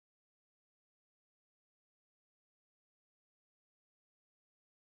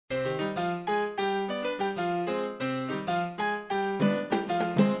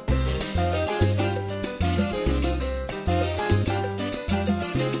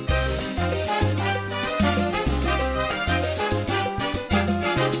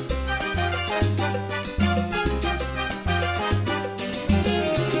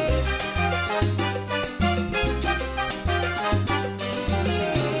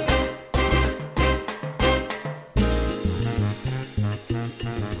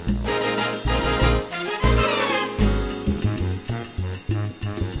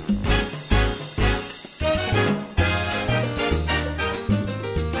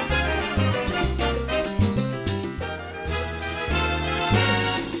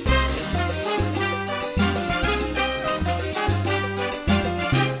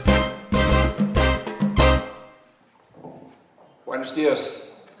días.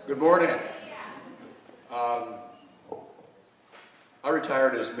 Good morning. I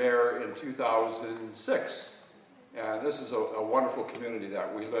retired as mayor in 2006, and this is a wonderful community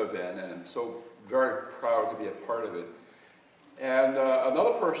that we live in, and I'm so very proud to be a part of it. And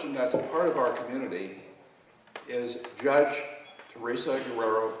another person that's a part of our community is Judge Teresa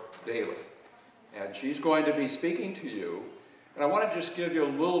Guerrero-Daley, and she's going to be speaking to you, and I want to just give you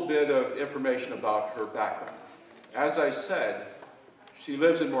a little bit of information about her background. As I said, she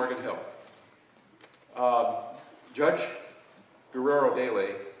lives in Morgan Hill. Judge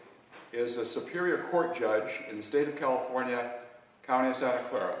Guerrero-Daley is a Superior Court judge in the state of California, County of Santa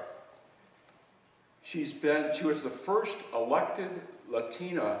Clara. She was the first elected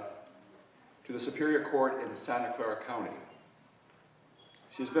Latina to the Superior Court in Santa Clara County.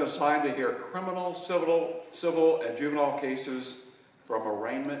 She's been assigned to hear criminal, civil, and juvenile cases from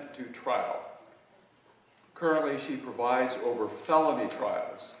arraignment to trial. Currently, she provides over felony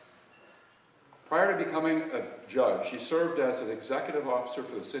trials. Prior to becoming a judge, she served as an executive officer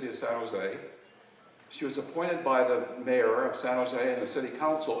for the city of San Jose. She was appointed by the mayor of San Jose and the city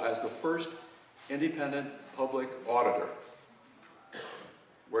council as the first independent public auditor,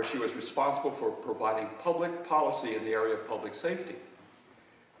 where she was responsible for providing public policy in the area of public safety.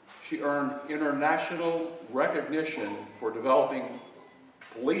 She earned international recognition for developing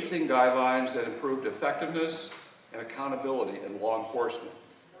policing guidelines that improved effectiveness and accountability in law enforcement.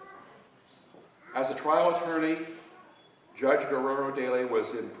 As a trial attorney, Judge Guerrero-Daley was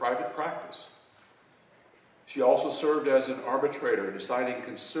in private practice. She also served as an arbitrator deciding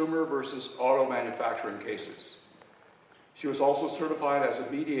consumer versus auto manufacturing cases. She was also certified as a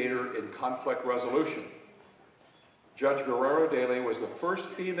mediator in conflict resolution. Judge Guerrero-Daley was the first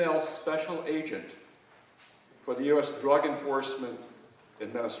female special agent for the U.S. Drug Enforcement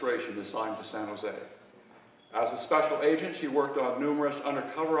Administration assigned to San Jose. As a special agent, she worked on numerous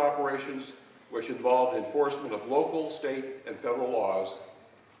undercover operations which involved enforcement of local, state, and federal laws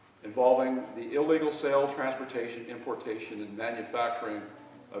involving the illegal sale, transportation, importation, and manufacturing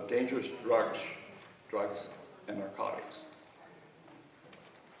of dangerous drugs and narcotics.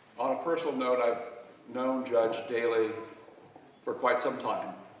 On a personal note, I've known Judge Daley for quite some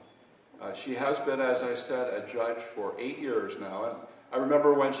time. She has been, as I said, a judge for 8 years now. And I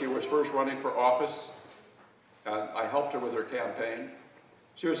remember when she was first running for office, and I helped her with her campaign.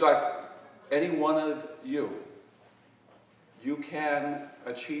 She was like, any one of you, you can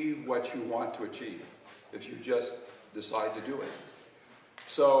achieve what you want to achieve if you just decide to do it.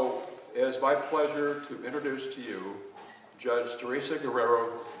 So it is my pleasure to introduce to you Judge Teresa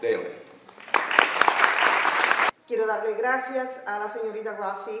Guerrero-Daley. Quiero darle gracias a la señorita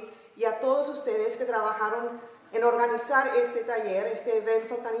Rossi y a todos ustedes que trabajaron en organizar este taller, este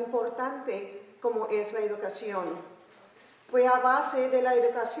evento tan importante como es la educación. Fue a base de la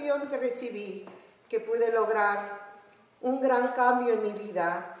educación que recibí que pude lograr un gran cambio en mi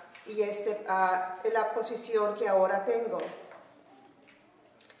vida y en la posición que ahora tengo.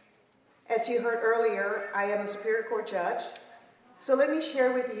 As you heard earlier, I am a Superior Court judge, so let me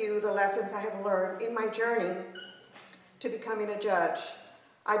share with you the lessons I have learned in my journey to becoming a judge.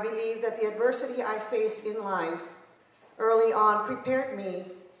 I believe that the adversity I faced in life early on prepared me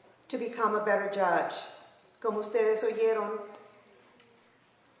to become a better judge. Como ustedes oyeron,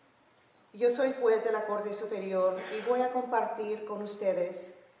 yo soy juez de la Corte Superior y voy a compartir con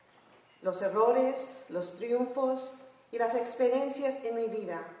ustedes los errores, los triunfos y las experiencias en mi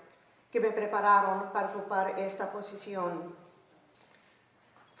vida que me prepararon para ocupar esta posición.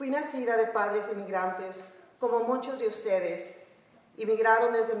 Fui nacida de padres inmigrantes, como muchos de ustedes.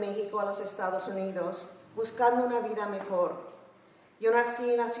 Emigraron desde México a los Estados Unidos buscando una vida mejor. Yo nací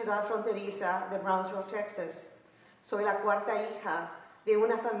en la ciudad fronteriza de Brownsville, Texas. Soy la cuarta hija de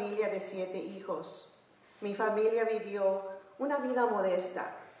una familia de 7 hijos. Mi familia vivió una vida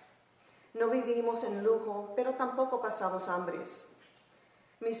modesta. No vivimos en lujo, pero tampoco pasamos hambres.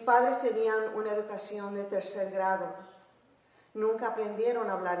 Mis padres tenían una educación de 3er grado. Nunca aprendieron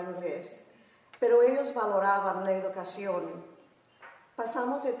a hablar inglés, pero ellos valoraban la educación.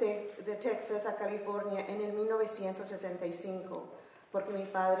 Pasamos de Texas a California en el 1965, porque mi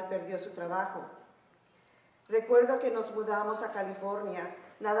padre perdió su trabajo. Recuerdo que nos mudamos a California,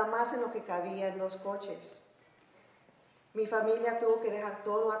 nada más en lo que cabía en 2 coches. Mi familia tuvo que dejar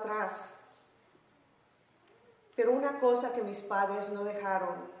todo atrás. Pero una cosa que mis padres no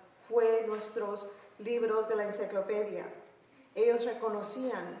dejaron fue nuestros libros de la enciclopedia. Ellos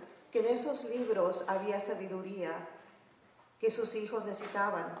reconocían que en esos libros había sabiduría que sus hijos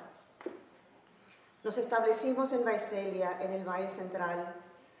necesitaban. Nos establecimos en Visalia, en el Valle Central,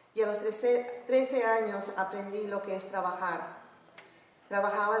 y a los 13 años aprendí lo que es trabajar.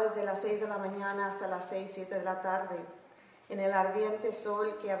 Trabajaba desde las 6 de la mañana hasta las 6, 7 de la tarde, en el ardiente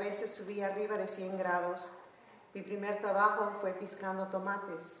sol que a veces subía arriba de 100 grados. Mi primer trabajo fue piscando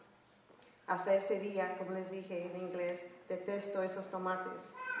tomates. Hasta este día, como les dije en inglés, detesto esos tomates.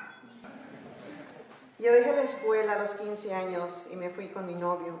 Yo dejé la escuela a los 15 años y me fui con mi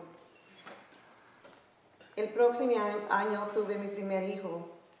novio. El próximo año tuve mi primer hijo.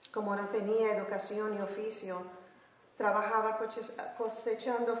 Como no tenía educación ni oficio, trabajaba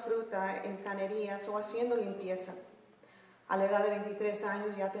cosechando fruta en canerías o haciendo limpieza. A la edad de 23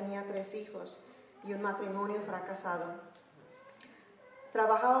 años ya tenía 3 hijos y un matrimonio fracasado.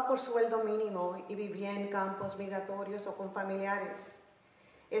 Trabajaba por sueldo mínimo y vivía en campos migratorios o con familiares.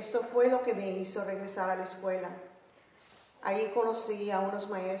 Esto fue lo que me hizo regresar a la escuela. Allí conocí a unos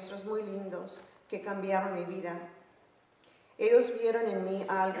maestros muy lindos que cambiaron mi vida. Ellos vieron en mí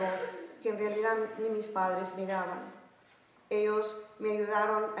algo que en realidad ni mis padres miraban. Ellos me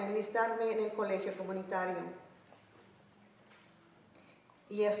ayudaron a enlistarme en el colegio comunitario.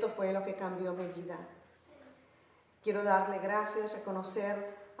 Y esto fue lo que cambió mi vida. Quiero darle gracias,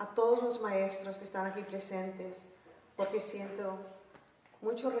 reconocer a todos los maestros que están aquí presentes, porque siento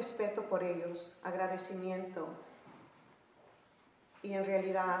mucho respeto por ellos, agradecimiento. Y en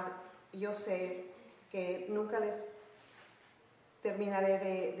realidad yo sé que nunca les terminaré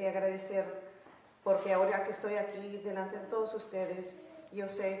de agradecer, porque ahora que estoy aquí delante de todos ustedes, yo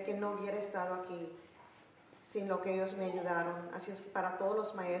sé que no hubiera estado aquí sin lo que ellos me ayudaron. Así es que para todos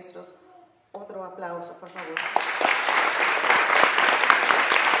los maestros, otro aplauso, por favor.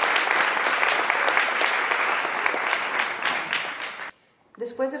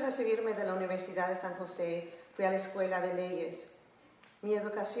 Después de recibirme de la Universidad de San José, fui a la Escuela de Leyes. Mi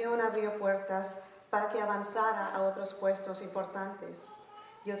educación abrió puertas para que avanzara a otros puestos importantes.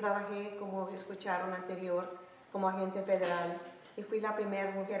 Yo trabajé, como escucharon anterior, como agente federal y fui la primera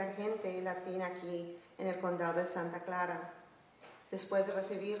mujer agente latina aquí en el condado de Santa Clara. Después de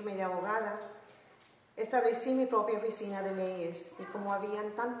recibirme de abogada, establecí mi propia oficina de leyes y como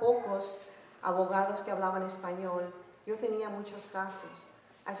habían tan pocos abogados que hablaban español, yo tenía muchos casos.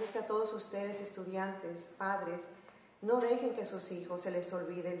 Así es que a todos ustedes, estudiantes, padres, no dejen que a sus hijos se les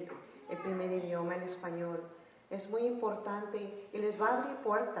olvide el primer idioma, el español. Es muy importante y les va a abrir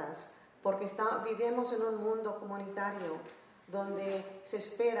puertas porque vivimos en un mundo comunitario donde se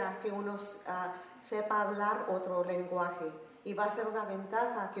espera que uno sepa hablar otro lenguaje y va a ser una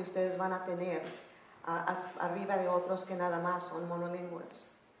ventaja que ustedes van a tener arriba de otros que nada más son monolingües.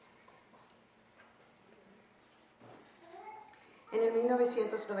 En el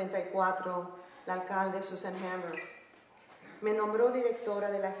 1994, la alcalde Susan Hammer me nombró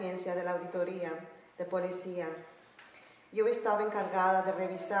directora de la agencia de la auditoría de policía. Yo estaba encargada de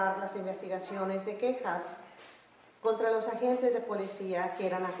revisar las investigaciones de quejas contra los agentes de policía que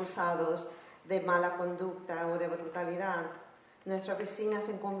eran acusados de mala conducta o de brutalidad. Nuestra oficina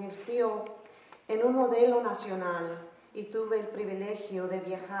se convirtió en un modelo nacional y tuve el privilegio de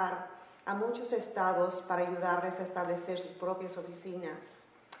viajar a muchos estados para ayudarles a establecer sus propias oficinas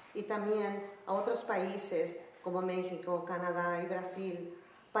y también a otros países como México, Canadá y Brasil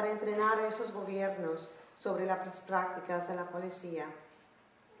para entrenar a esos gobiernos sobre las prácticas de la policía.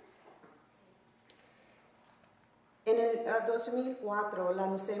 En el 2004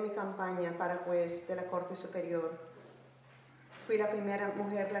 lancé mi campaña para juez de la Corte Superior. Fui la primera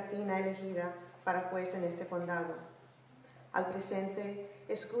mujer latina elegida para juez en este condado. Al presente,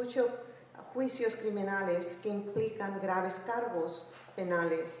 escucho juicios criminales que implican graves cargos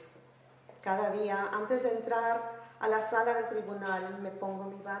penales. Cada día, antes de entrar a la sala del tribunal, me pongo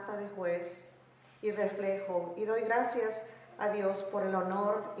mi bata de juez y reflejo y doy gracias a Dios por el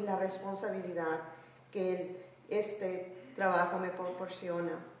honor y la responsabilidad que este trabajo me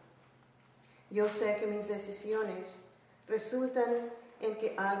proporciona. Yo sé que mis decisiones resultan en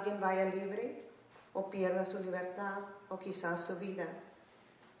que alguien vaya libre o pierda su libertad o quizás su vida.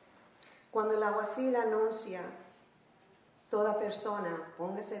 Cuando el alguacil anuncia, toda persona,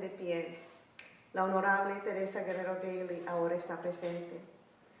 póngase de pie, la honorable Teresa Guerrero-Daley ahora está presente.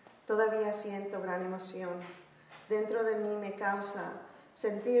 Todavía siento gran emoción. Dentro de mí me causa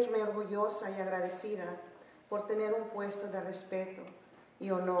sentirme orgullosa y agradecida por tener un puesto de respeto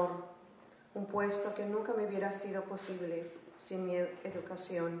y honor, un puesto que nunca me hubiera sido posible sin mi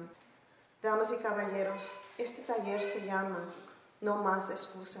educación. Damas y caballeros, este taller se llama No Más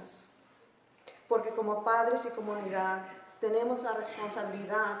Excusas, porque como padres y comunidad tenemos la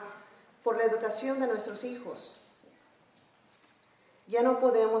responsabilidad por la educación de nuestros hijos. Ya no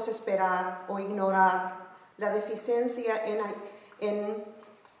podemos esperar o ignorar la deficiencia en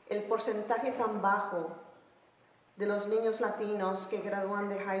el porcentaje tan bajo de los niños latinos que gradúan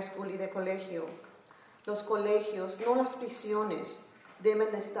de high school y de colegio. Los colegios, no las prisiones,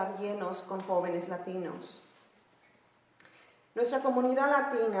 deben de estar llenos con jóvenes latinos. Nuestra comunidad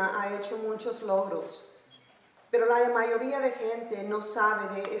latina ha hecho muchos logros, pero la mayoría de gente no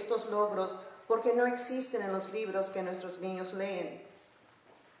sabe de estos logros porque no existen en los libros que nuestros niños leen.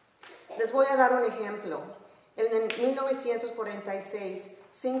 Les voy a dar un ejemplo. En 1946,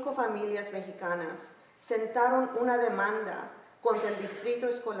 5 familias mexicanas sentaron una demanda contra el Distrito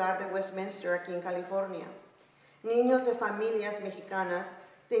Escolar de Westminster, aquí en California. Niños de familias mexicanas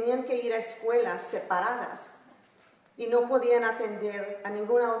tenían que ir a escuelas separadas y no podían atender a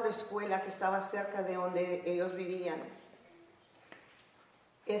ninguna otra escuela que estaba cerca de donde ellos vivían.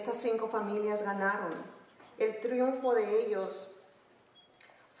 Estas 5 familias ganaron. El triunfo de ellos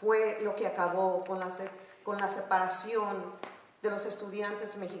fue lo que acabó con la separación de los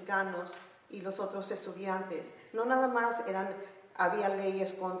estudiantes mexicanos y los otros estudiantes. No nada más había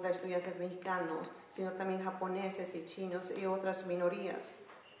leyes contra estudiantes mexicanos, sino también japoneses y chinos y otras minorías.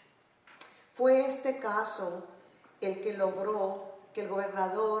 Fue este caso el que logró que el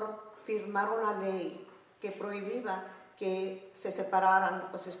gobernador firmara una ley que prohibía que se separaran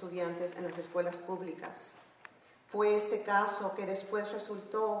los estudiantes en las escuelas públicas. Fue este caso que después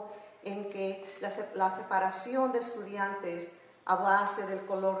resultó en que la separación de estudiantes a base del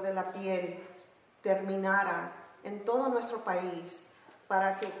color de la piel terminara en todo nuestro país,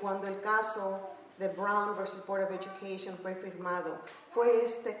 para que cuando el caso de Brown versus Board of Education fue firmado, fue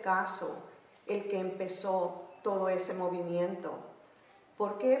este caso el que empezó todo ese movimiento.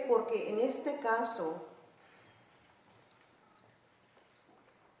 ¿Por qué? Porque en este caso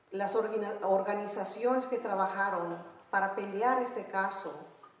las organizaciones que trabajaron para pelear este caso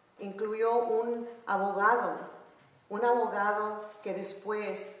incluyó un abogado que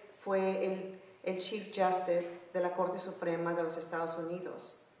después fue el Chief Justice de la Corte Suprema de los Estados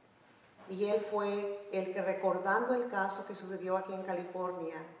Unidos. Y él fue el que, recordando el caso que sucedió aquí en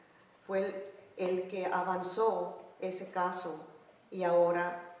California, fue el que avanzó ese caso. Y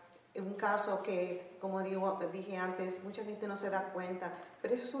ahora, un caso que, como dije antes, mucha gente no se da cuenta,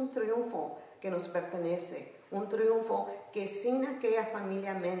 pero eso es un triunfo que nos pertenece, un triunfo que sin aquella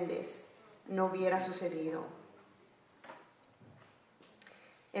familia Méndez no hubiera sucedido.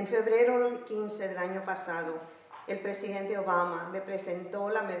 En febrero 15 del año pasado, el presidente Obama le presentó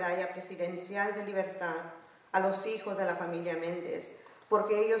la Medalla Presidencial de Libertad a los hijos de la familia Méndez,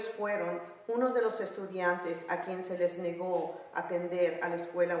 porque ellos fueron uno de los estudiantes a quien se les negó atender a la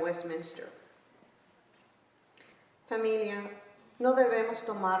escuela Westminster. Familia, no debemos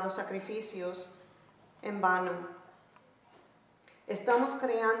tomar los sacrificios en vano. Estamos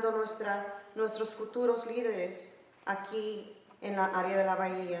creando nuestros futuros líderes aquí en la área de la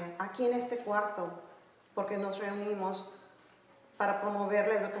Bahía, aquí en este cuarto, porque nos reunimos para promover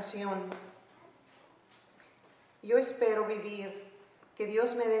la educación. Yo espero vivir, que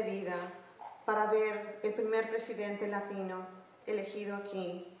Dios me dé vida para ver el primer presidente latino elegido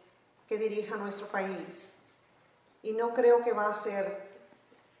aquí que dirija nuestro país. Y no creo que va a ser,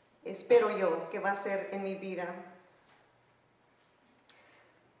 espero yo, que va a ser en mi vida.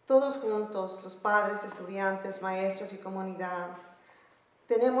 Todos juntos, los padres, estudiantes, maestros y comunidad,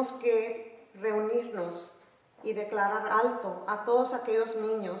 tenemos que reunirnos y declarar alto a todos aquellos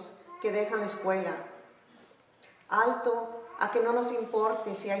niños que dejan la escuela. Alto a que no nos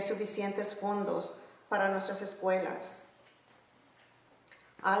importe si hay suficientes fondos para nuestras escuelas.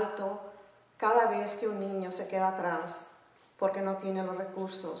 Alto cada vez que un niño se queda atrás porque no tiene los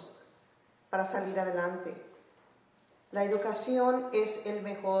recursos para salir adelante. La educación es el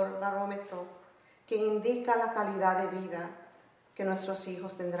mejor barómetro que indica la calidad de vida que nuestros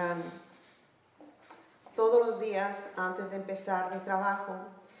hijos tendrán. Todos los días antes de empezar mi trabajo,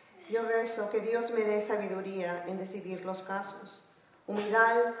 yo rezo que Dios me dé sabiduría en decidir los casos,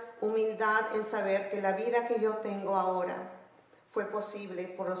 humildad en saber que la vida que yo tengo ahora fue posible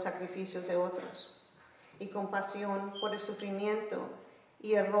por los sacrificios de otros, y compasión por el sufrimiento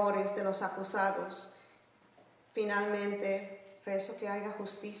y errores de los acusados. Finalmente, rezo que haya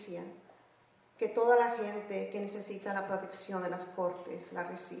justicia, que toda la gente que necesita la protección de las cortes la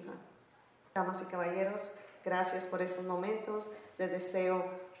reciba. Damas y caballeros, gracias por estos momentos. Les deseo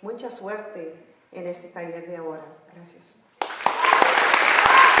mucha suerte en este taller de ahora. Gracias.